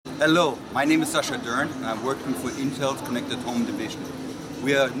Hello, my name is Sascha Dern and I'm working for Intel's Connected Home division.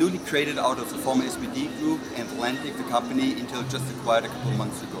 We are newly created out of the former SPD group and Lantiq, the company Intel just acquired a couple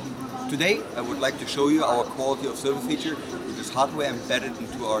months ago. Today I would like to show you our quality of service feature, which is hardware embedded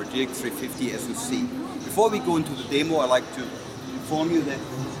into our GX350 SoC. Before we go into the demo, I'd like to inform you that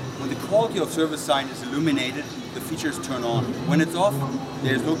when the quality of service sign is illuminated, the features turn on. When it's off,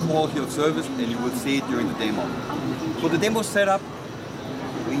 there is no quality of service and you will see it during the demo. For the demo setup,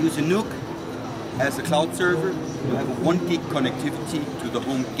 we use a NUC as a cloud server to have a 1 gig connectivity to the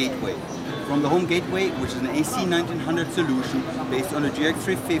home gateway. From the home gateway, which is an AC 1900 solution based on a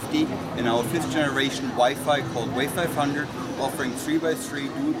GX350 and our 5th generation Wi-Fi called Wave500, offering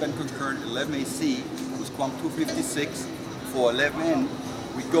 3x3 dual band concurrent 11AC with COMPUTEX for 11N,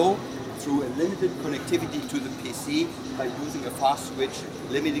 we go through a limited connectivity to the PC by using a fast switch,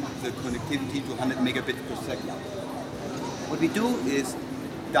 limiting the connectivity to 100 megabits per second. What we do is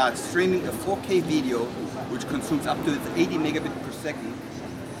start streaming a 4K video, which consumes up to 80 megabits per second,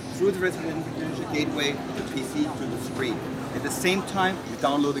 through the residential gateway, the PC to the screen. At the same time, we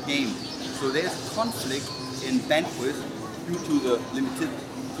download a game. So there's a conflict in bandwidth due to the limited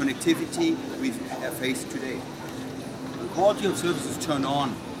connectivity we face today. The quality of services turn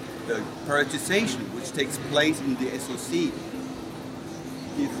on. The prioritization, which takes place in the SoC,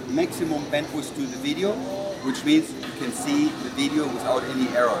 gives maximum bandwidth to the video, which means you can see the video without any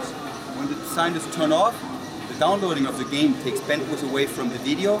errors. When the sign is turned off, the downloading of the game takes bandwidth away from the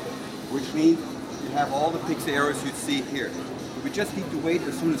video, which means you have all the pixel errors you see here. We just need to wait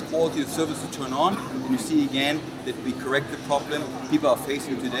as soon as quality of service will turn on, and you see again that we correct the problem people are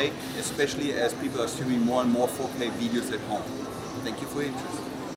facing today, especially as people are streaming more and more 4K videos at home. Thank you for your interest.